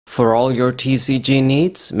For all your TCG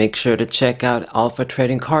needs, make sure to check out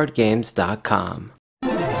alphatradingcardgames.com.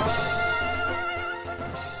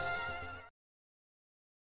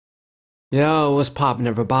 Yo, what's poppin'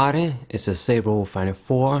 everybody? It's a Saber Fighting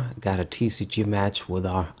 4. Got a TCG match with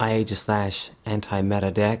our Aegislash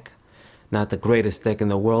anti-meta deck. Not the greatest deck in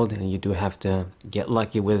the world, and you do have to get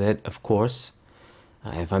lucky with it, of course.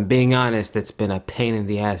 If I'm being honest, it's been a pain in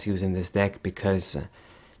the ass using this deck because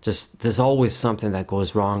just there's always something that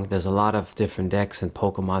goes wrong. There's a lot of different decks and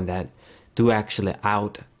Pokemon that do actually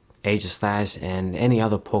out Aegislash and any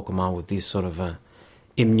other Pokemon with these sort of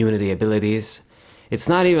immunity abilities. It's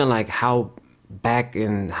not even like how back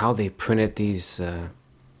in how they printed these,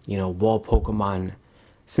 wall Pokemon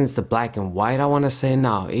since the black and white, I want to say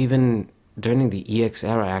now, even during the EX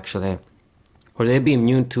era actually, where they'd be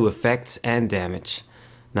immune to effects and damage,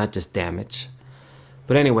 not just damage.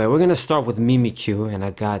 But anyway, we're going to start with Mimikyu, and I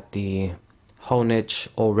got the Honedge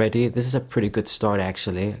already. This is a pretty good start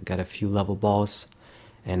actually. I got a few level balls,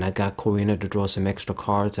 and I got Korrina to draw some extra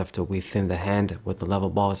cards after we thin the hand with the level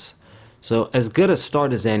balls. So as good a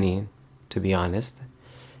start as any, to be honest.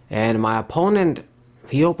 And my opponent,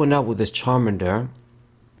 he opened up with this Charmander,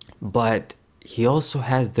 but he also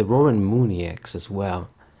has the Roaring Moon EX as well,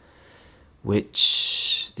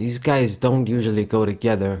 which these guys don't usually go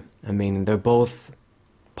together. I mean, they're both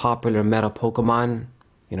popular meta Pokemon,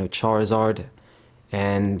 Charizard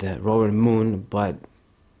and Roaring Moon, but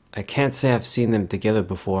I can't say I've seen them together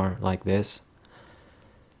before like this.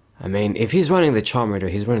 I mean, if he's running the Charmander,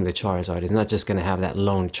 he's running the Charizard. He's not just going to have that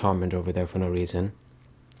lone Charmander over there for no reason.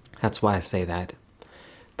 That's why I say that.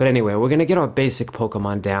 But anyway, we're going to get our basic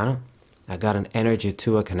Pokemon down. I got an Energy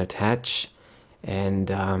too I can attach. And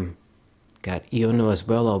got Iono as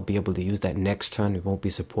well. I'll be able to use that next turn. It won't be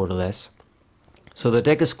supportless. So the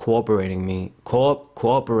deck is cooperating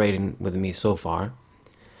with me so far.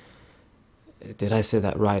 Did I say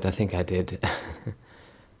that right? I think I did.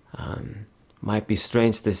 Might be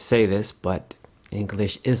strange to say this, but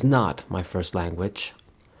English is not my first language.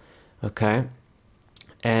 Okay.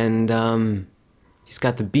 And he's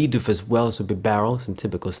got the Bidoof as well, so Bibarel, some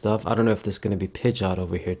typical stuff. I don't know if there's going to be Pidgeot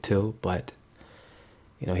over here too, but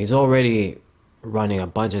he's already running a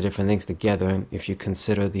bunch of different things together if you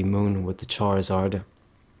consider the Moon with the Charizard.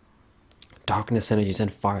 Darkness energies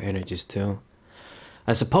and fire energies too.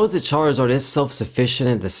 I suppose the Charizard is self-sufficient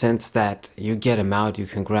in the sense that you get him out, you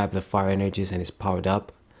can grab the fire energies and he's powered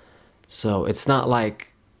up. So it's not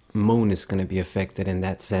like Moon is going to be affected in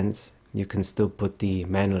that sense. You can still put the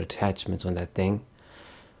manual attachments on that thing.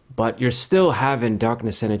 But you're still having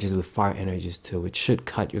darkness energies with fire energies too, which should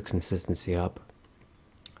cut your consistency up.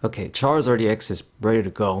 Okay, Charizard EX is ready to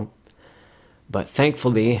go. But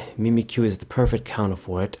thankfully, Mimikyu is the perfect counter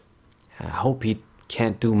for it. I hope he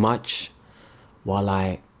can't do much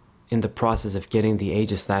while in the process of getting the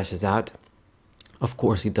Aegislashes out. Of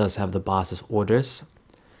course, he does have the boss's orders.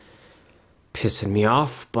 Pissing me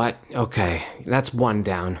off, but okay, that's one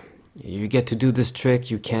down. You get to do this trick,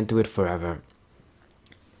 you can't do it forever.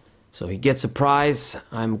 So he gets a prize.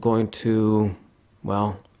 I'm going to,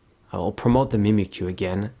 well, I'll promote the Mimikyu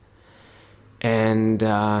again. And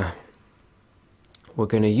we're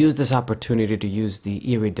going to use this opportunity to use the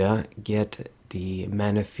Irida, get the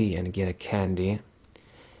Manaphy, and get a Candy.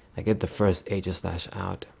 I get the first Aegislash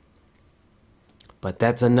out. But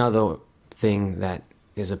that's another thing that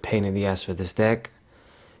is a pain in the ass for this deck.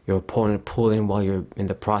 Your opponent pulling while you're in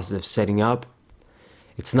the process of setting up.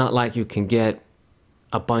 It's not like you can get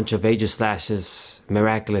a bunch of Aegislashes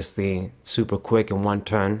miraculously super quick in one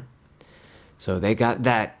turn. So they got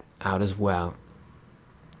that out as well.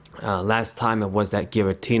 Last time it was that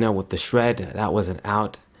Giratina with the Shred. That wasn't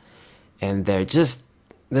out. And there's just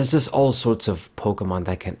all sorts of Pokemon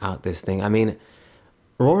that can out this thing. I mean,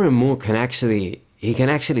 Roaring Moon can actually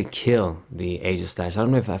kill the Aegislash. I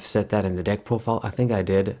don't know if I've said that in the deck profile. I think I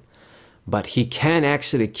did. But he can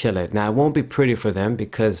actually kill it. Now, it won't be pretty for them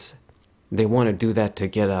because they want to do that to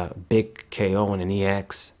get a big KO and an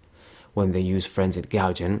EX when they use Frenzied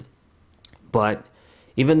Gouging. But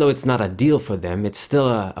even though it's not a deal for them, it's still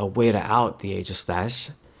a way to out the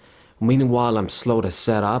Aegislash. Meanwhile, I'm slow to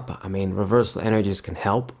set up. I mean, reversal energies can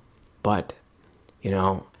help, but,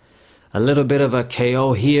 a little bit of a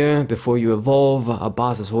KO here before you evolve, a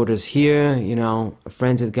boss's orders here, a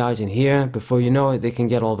frenzied gouging here. Before you know it, they can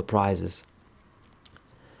get all the prizes.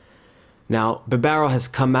 Now, Bibarel has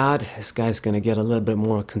come out. This guy's going to get a little bit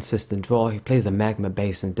more consistent draw. He plays the Magma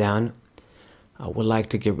Basin down. I would like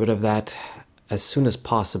to get rid of that as soon as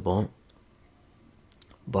possible.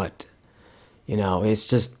 But, it's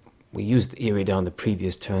just, we used Irida on the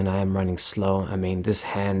previous turn. I am running slow. I mean, this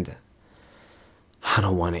hand, I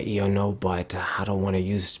don't want to EO, but I don't want to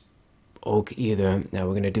use Oak either. Now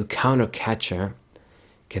we're going to do Counter Catcher.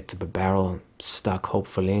 Get the barrel stuck,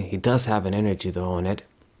 hopefully. He does have an energy, though, on it.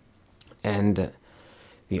 And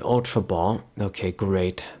the Ultra Ball. Okay,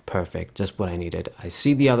 great. Perfect. Just what I needed. I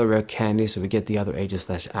see the other rare candy, so we get the other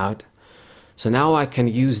Aegislash out. So now I can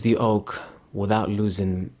use the Oak without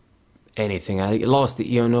losing anything. I lost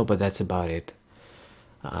the EO, but that's about it.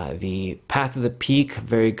 The Path of the Peak,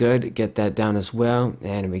 very good. Get that down as well.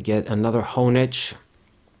 And we get another Honedge.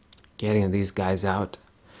 Getting these guys out.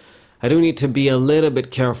 I do need to be a little bit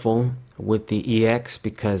careful with the EX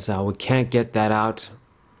because we can't get that out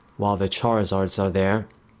while the Charizards are there.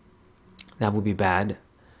 That would be bad.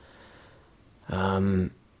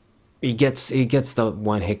 He gets the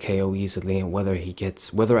one hit KO easily, whether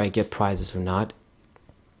I get prizes or not.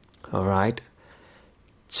 All right.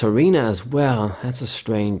 Serena as well. That's a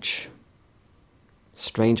strange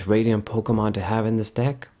Radiant Pokemon to have in this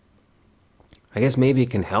deck. I guess maybe it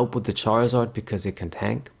can help with the Charizard because it can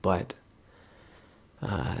tank, but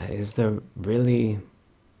is there really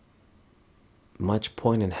much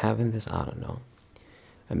point in having this? I don't know.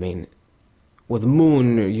 I mean, with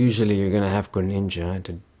Moon, usually you're going to have Greninja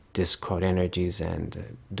to discard energies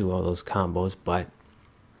and do all those combos, but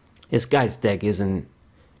this guy's deck isn't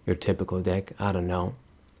your typical deck. I don't know.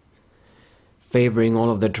 Favoring all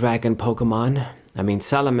of the Dragon Pokemon. I mean,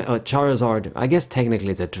 Charizard, I guess technically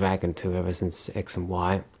it's a dragon too, ever since X and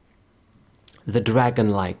Y. The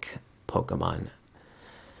dragon-like Pokemon.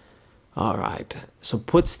 Alright, so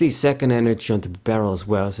puts the second energy onto the barrel as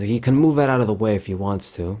well, so he can move it out of the way if he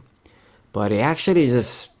wants to. But he actually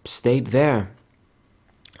just stayed there.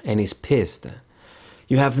 And he's pissed.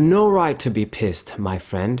 You have no right to be pissed, my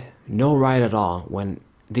friend. No right at all. When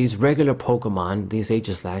these regular Pokemon, these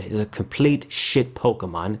Aegislash, is a complete shit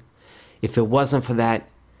Pokemon. If it wasn't for that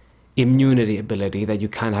immunity ability that you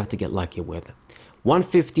kind of have to get lucky with.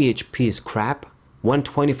 150 HP is crap.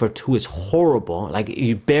 120 for 2 is horrible. Like,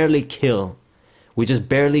 you barely kill. We just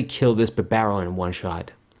barely kill this barrel in one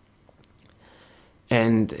shot.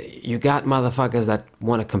 And you got motherfuckers that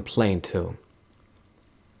want to complain too.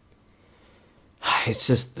 It's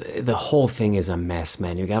just, the whole thing is a mess,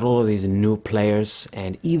 man. You got all of these new players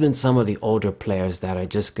and even some of the older players that are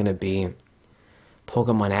just going to be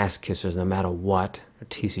Pokemon ass kissers no matter what, or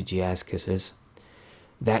TCG ass kissers,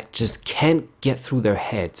 that just can't get through their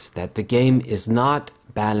heads that the game is not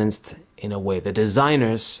balanced in a way. The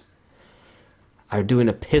designers are doing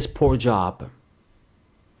a piss poor job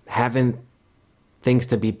having things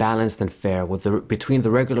to be balanced and fair with between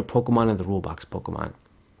the regular Pokemon and the rule box Pokemon.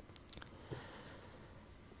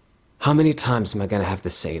 How many times am I gonna have to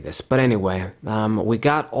say this? But anyway, we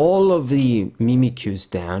got all of the Mimikyus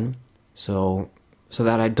down, so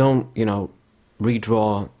that I don't, you know,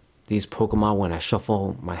 redraw these Pokemon when I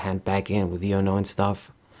shuffle my hand back in with Iono and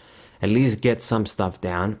stuff. At least get some stuff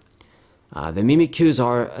down. The Mimikyus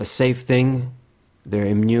are a safe thing. They're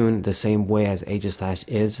immune the same way as Aegislash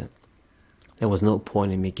is. There was no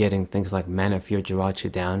point in me getting things like Manaphy,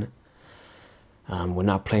 Jirachi down. We're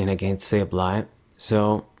not playing against Sableye.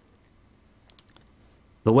 So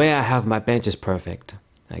the way I have my bench is perfect.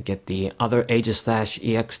 I get the other Aegislash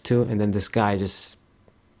EX2, and then this guy just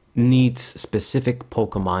needs specific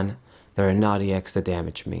Pokemon that are not EX to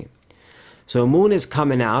damage me. So Moon is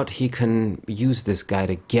coming out. He can use this guy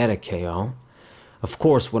to get a KO. Of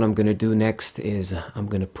course, what I'm going to do next is I'm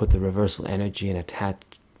going to put the Reversal Energy and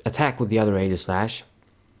attack with the other Aegislash.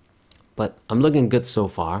 But I'm looking good so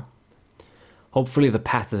far. Hopefully the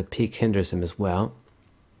Path of the Peak hinders him as well.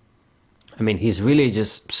 I mean, he's really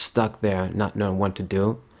just stuck there, not knowing what to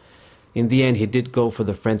do. In the end, he did go for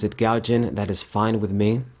the Frenzied Gouging. That is fine with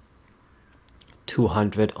me.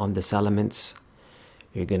 200 on this elements.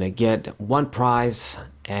 You're gonna get one prize,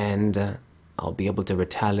 and I'll be able to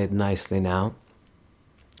retaliate nicely now.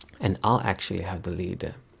 And I'll actually have the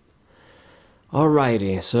lead.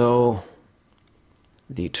 Alrighty, so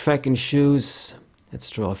the trekking shoes. Let's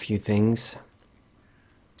draw a few things.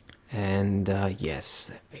 And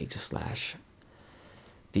yes, Aegislash.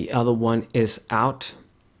 The other one is out.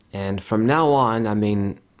 And from now on, I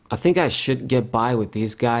mean, I think I should get by with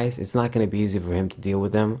these guys. It's not going to be easy for him to deal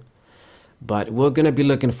with them. But we're going to be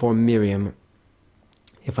looking for Miriam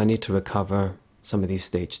if I need to recover some of these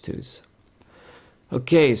stage 2s.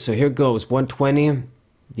 Okay, so here goes 120.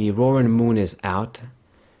 The Roaring Moon is out.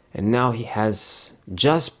 And now he has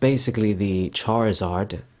just basically the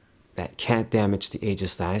Charizard that can't damage the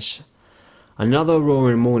Aegislash. Another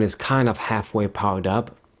Roaring Moon is kind of halfway powered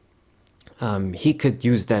up. He could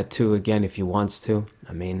use that too again if he wants to.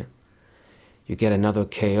 I mean, you get another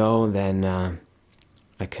KO, then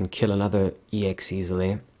I can kill another EX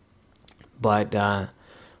easily. But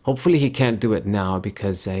hopefully he can't do it now,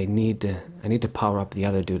 because I need to power up the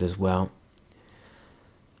other dude as well.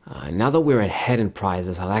 Now that we're ahead in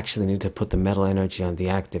prizes, I'll actually need to put the metal energy on the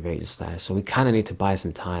active Aegislash, so we kind of need to buy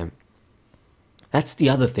some time. That's the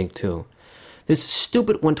other thing too. This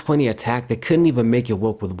stupid 120 attack, they couldn't even make it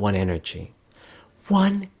work with 1 energy.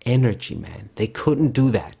 1 energy, man. They couldn't do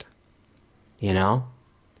that. You know?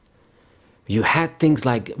 You had things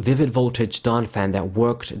like Vivid Voltage Dawn Fan that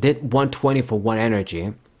worked, did 120 for 1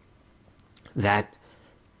 energy, that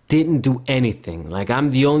didn't do anything. Like, I'm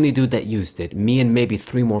the only dude that used it. Me and maybe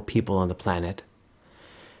 3 more people on the planet.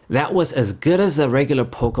 That was as good as a regular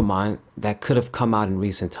Pokemon that could have come out in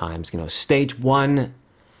recent times. You know, stage 1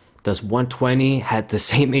 does 120, had the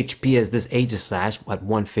same HP as this Aegislash at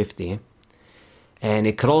 150. And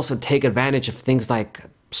it could also take advantage of things like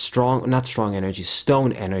not strong energy,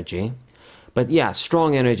 stone energy. But yeah,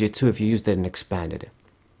 strong energy too if you used it and expanded it.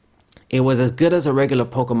 It was as good as a regular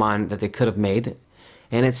Pokemon that they could have made,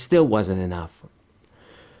 and it still wasn't enough.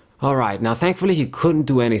 Alright, now thankfully he couldn't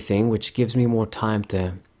do anything, which gives me more time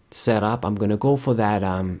to set up. I'm gonna go for that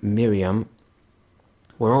Miriam.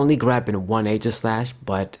 We're only grabbing 1 Aegislash,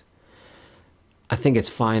 but I think it's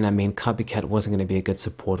fine. I mean, Copycat wasn't gonna be a good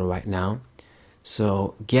supporter right now.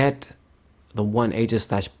 So get the 1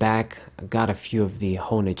 Aegislash back. I got a few of the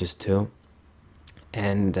Honages too.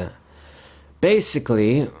 And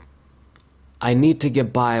basically, I need to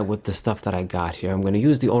get by with the stuff that I got here. I'm going to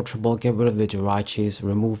use the Ultra Ball, get rid of the Jirachis,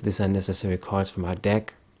 remove these unnecessary cards from our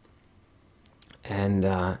deck.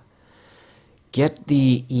 And get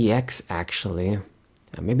the EX, actually.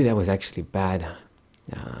 Maybe that was actually bad.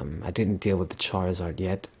 I didn't deal with the Charizard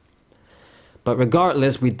yet. But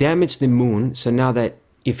regardless, we damaged the Moon. So now that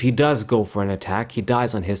if he does go for an attack, he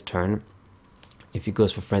dies on his turn. If he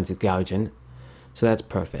goes for Frenzied Gouging. So that's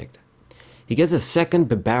perfect. He gets a second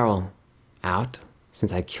Bibarel out,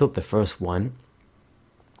 since I killed the first one.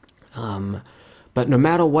 But no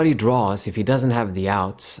matter what he draws, if he doesn't have the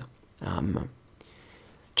outs,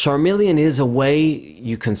 Charmeleon is a way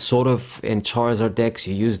you can sort of, in Charizard decks,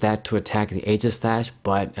 you use that to attack the Aegislash,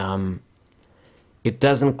 but it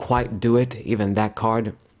doesn't quite do it, even that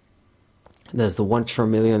card. There's the one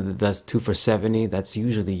Charmeleon that does 2 for 70, that's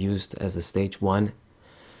usually used as a stage 1.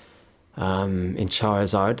 In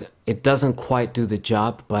Charizard, it doesn't quite do the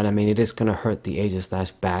job, but I mean, it is gonna hurt the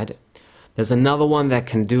Aegislash bad. There's another one that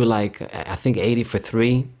can do like, I think 80 for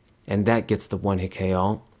 3, and that gets the 1-hit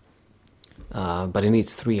KO. But it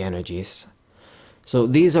needs 3 energies. So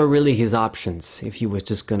these are really his options if he was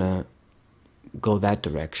just gonna go that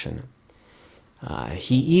direction.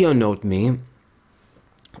 He Iono'd me,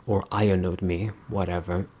 or Iono'd me,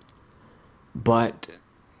 whatever. But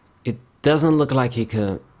it doesn't look like he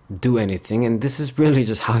could do anything, and this is really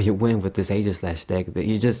just how you win with this Aegislash deck,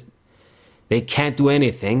 that they can't do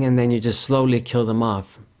anything, and then you just slowly kill them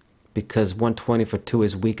off, because 120 for 2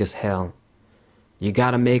 is weak as hell. You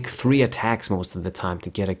gotta make 3 attacks most of the time to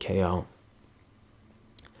get a KO.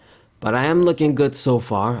 But I am looking good so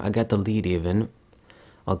far. I got the lead even.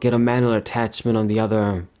 I'll get a manual attachment on the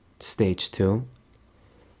other stage too.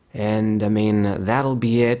 And I mean, that'll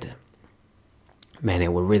be it. Man,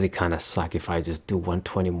 it would really kind of suck if I just do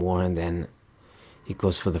 120 more and then he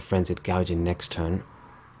goes for the Frenzied Gouging next turn.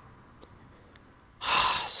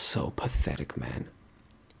 So pathetic, man.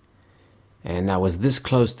 And I was this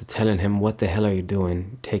close to telling him, what the hell are you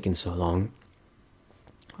doing? Taking so long.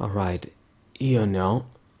 Alright, Iono.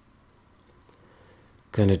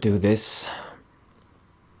 Gonna do this.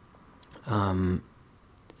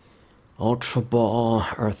 Ultra Ball,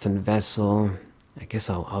 Earthen Vessel. I guess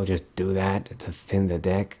I'll just do that to thin the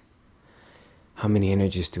deck. How many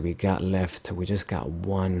energies do we got left? We just got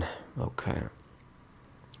 1. Okay.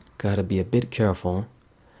 Gotta be a bit careful.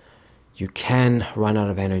 You can run out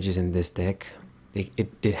of energies in this deck.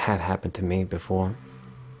 It had happened to me before.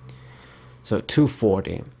 So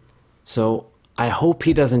 240. So I hope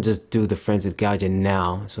he doesn't just do the Frenzied Gouging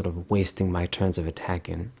now, sort of wasting my turns of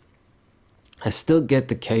attacking. I still get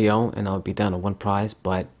the KO and I'll be down to 1 prize,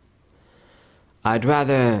 but I'd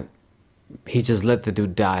rather he just let the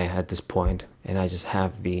dude die at this point and I just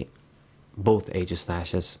have both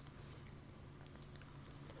Aegislashes.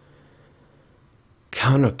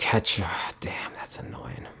 Counter Catcher, damn, that's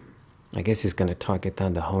annoying. I guess he's gonna target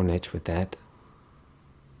down the Honedge with that.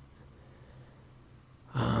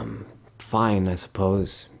 Fine, I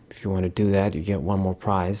suppose. If you want to do that, you get 1 more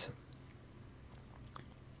prize.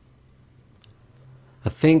 I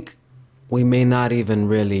think we may not even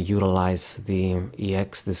really utilize the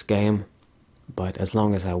EX this game, but as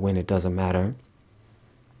long as I win, it doesn't matter.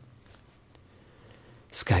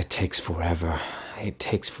 This guy takes forever. It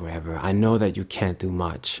takes forever. I know that you can't do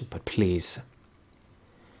much, but please,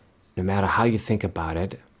 no matter how you think about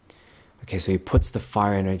it. Okay, so he puts the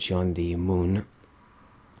fire energy on the moon.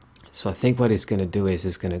 So I think what he's going to do is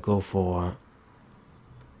he's going to go for,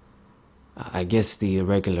 I guess, the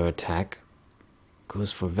regular attack.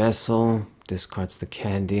 Goes for Vessel, discards the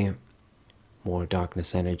candy, more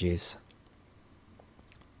darkness energies.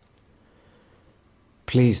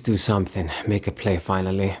 Please do something, make a play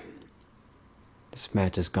finally. This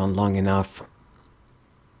match has gone long enough.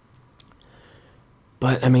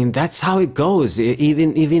 But I mean, that's how it goes.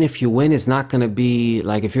 Even if you win, it's not going to be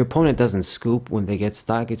like, if your opponent doesn't scoop when they get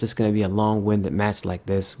stuck, it's just going to be a long-winded match like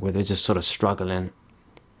this where they're just sort of struggling.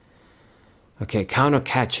 Okay, counter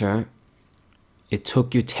catcher. It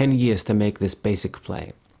took you 10 years to make this basic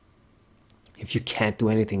play. If you can't do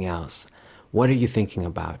anything else, what are you thinking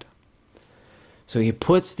about? So he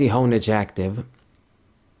puts the Honedge active.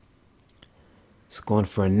 He's going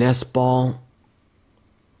for a Nest Ball.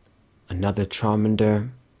 Another Charmander.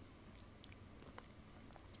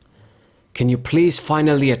 Can you please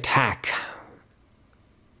finally attack?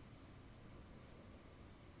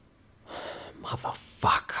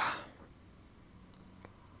 Motherfucker.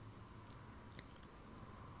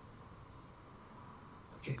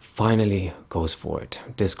 Okay, finally goes for it.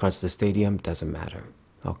 Discards the stadium, doesn't matter.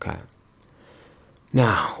 Okay.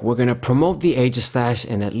 Now, we're gonna promote the Aegislash,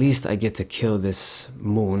 and at least I get to kill this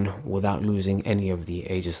moon without losing any of the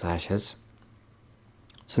Aegislashes.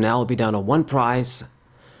 So now I'll be down to 1 prize.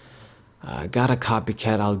 Got a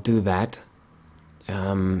copycat, I'll do that.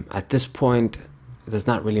 At this point, there's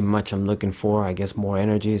not really much I'm looking for. I guess more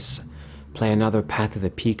energies. Play another Path to the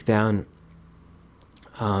Peak down.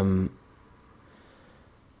 Do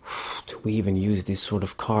we even use these sort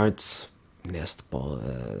of cards? Nest Ball,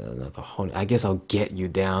 another Honedge. I guess I'll get you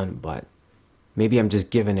down, but maybe I'm just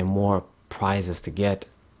giving him more prizes to get.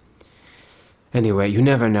 Anyway, you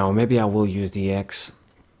never know. Maybe I will use the X.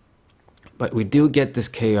 But we do get this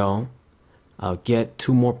KO. I'll get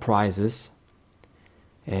 2 more prizes.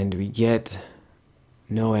 And we get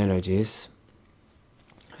no energies.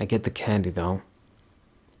 I get the candy though.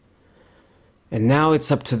 And now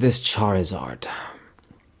it's up to this Charizard.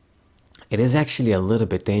 It is actually a little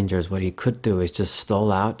bit dangerous. What he could do is just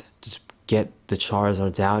stall out, just get the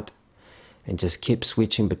Charizards out, and just keep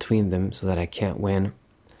switching between them so that I can't win.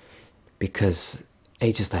 Because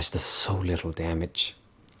Aegislash does so little damage.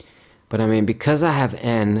 But I mean, because I have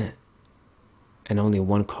N and only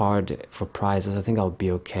 1 card for prizes, I think I'll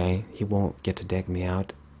be okay. He won't get to deck me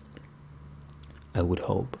out. I would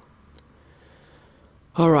hope.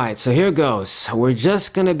 Alright, so here goes. We're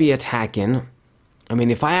just gonna be attacking. I mean,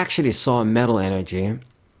 if I actually saw a metal energy,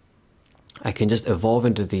 I can just evolve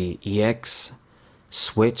into the EX,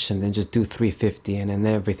 switch, and then just do 350, and then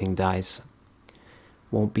everything dies.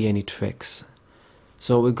 Won't be any tricks.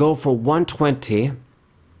 So we go for 120.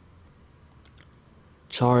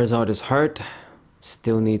 Charizard is hurt.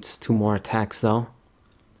 Still needs 2 more attacks though.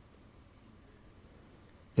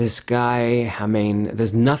 This guy, I mean,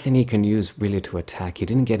 there's nothing he can use really to attack. He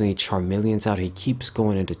didn't get any Charmeleons out. He keeps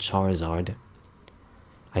going into Charizard.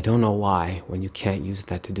 I don't know why, when you can't use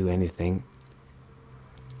that to do anything.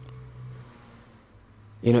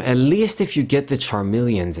 You know, at least if you get the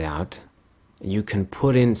Charmeleons out, you can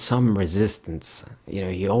put in some resistance. You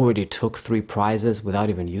know, he already took 3 prizes without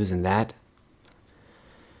even using that.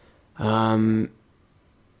 Oh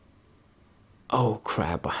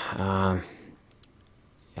crap.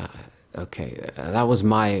 Yeah, okay, that was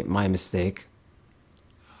my mistake.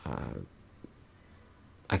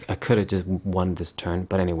 I could have just won this turn,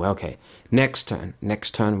 but anyway, okay. Next turn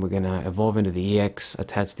we're gonna evolve into the EX,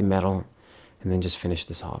 attach the metal, and then just finish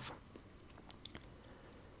this off.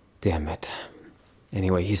 Damn it.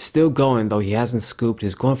 Anyway, he's still going though, he hasn't scooped,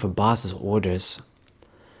 he's going for boss's orders.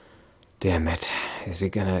 Damn it, is he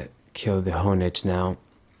gonna kill the Honedge now?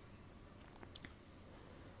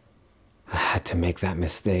 I had to make that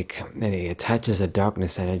mistake. And he attaches a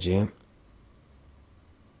darkness energy.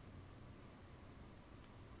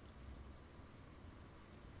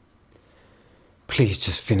 Please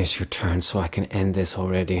just finish your turn so I can end this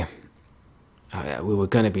already. We were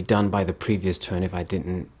gonna be done by the previous turn if I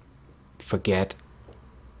didn't forget.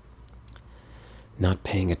 Not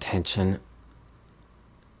paying attention.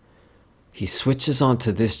 He switches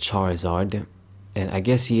onto this Charizard, and I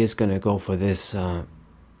guess he is gonna go for this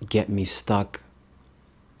get me stuck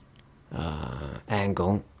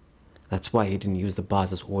angle. That's why he didn't use the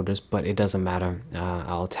boss's orders, but it doesn't matter.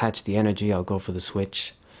 I'll attach the energy, I'll go for the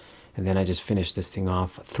switch, and then I just finish this thing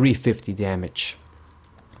off. 350 damage.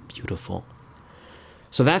 Beautiful.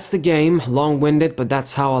 So that's the game, long-winded, but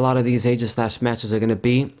that's how a lot of these Aegislash matches are going to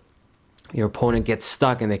be. Your opponent gets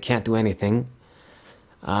stuck and they can't do anything.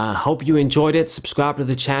 Hope you enjoyed it. Subscribe to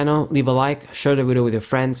the channel, leave a like, share the video with your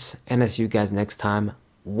friends, and I'll see you guys next time.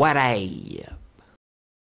 What-ay!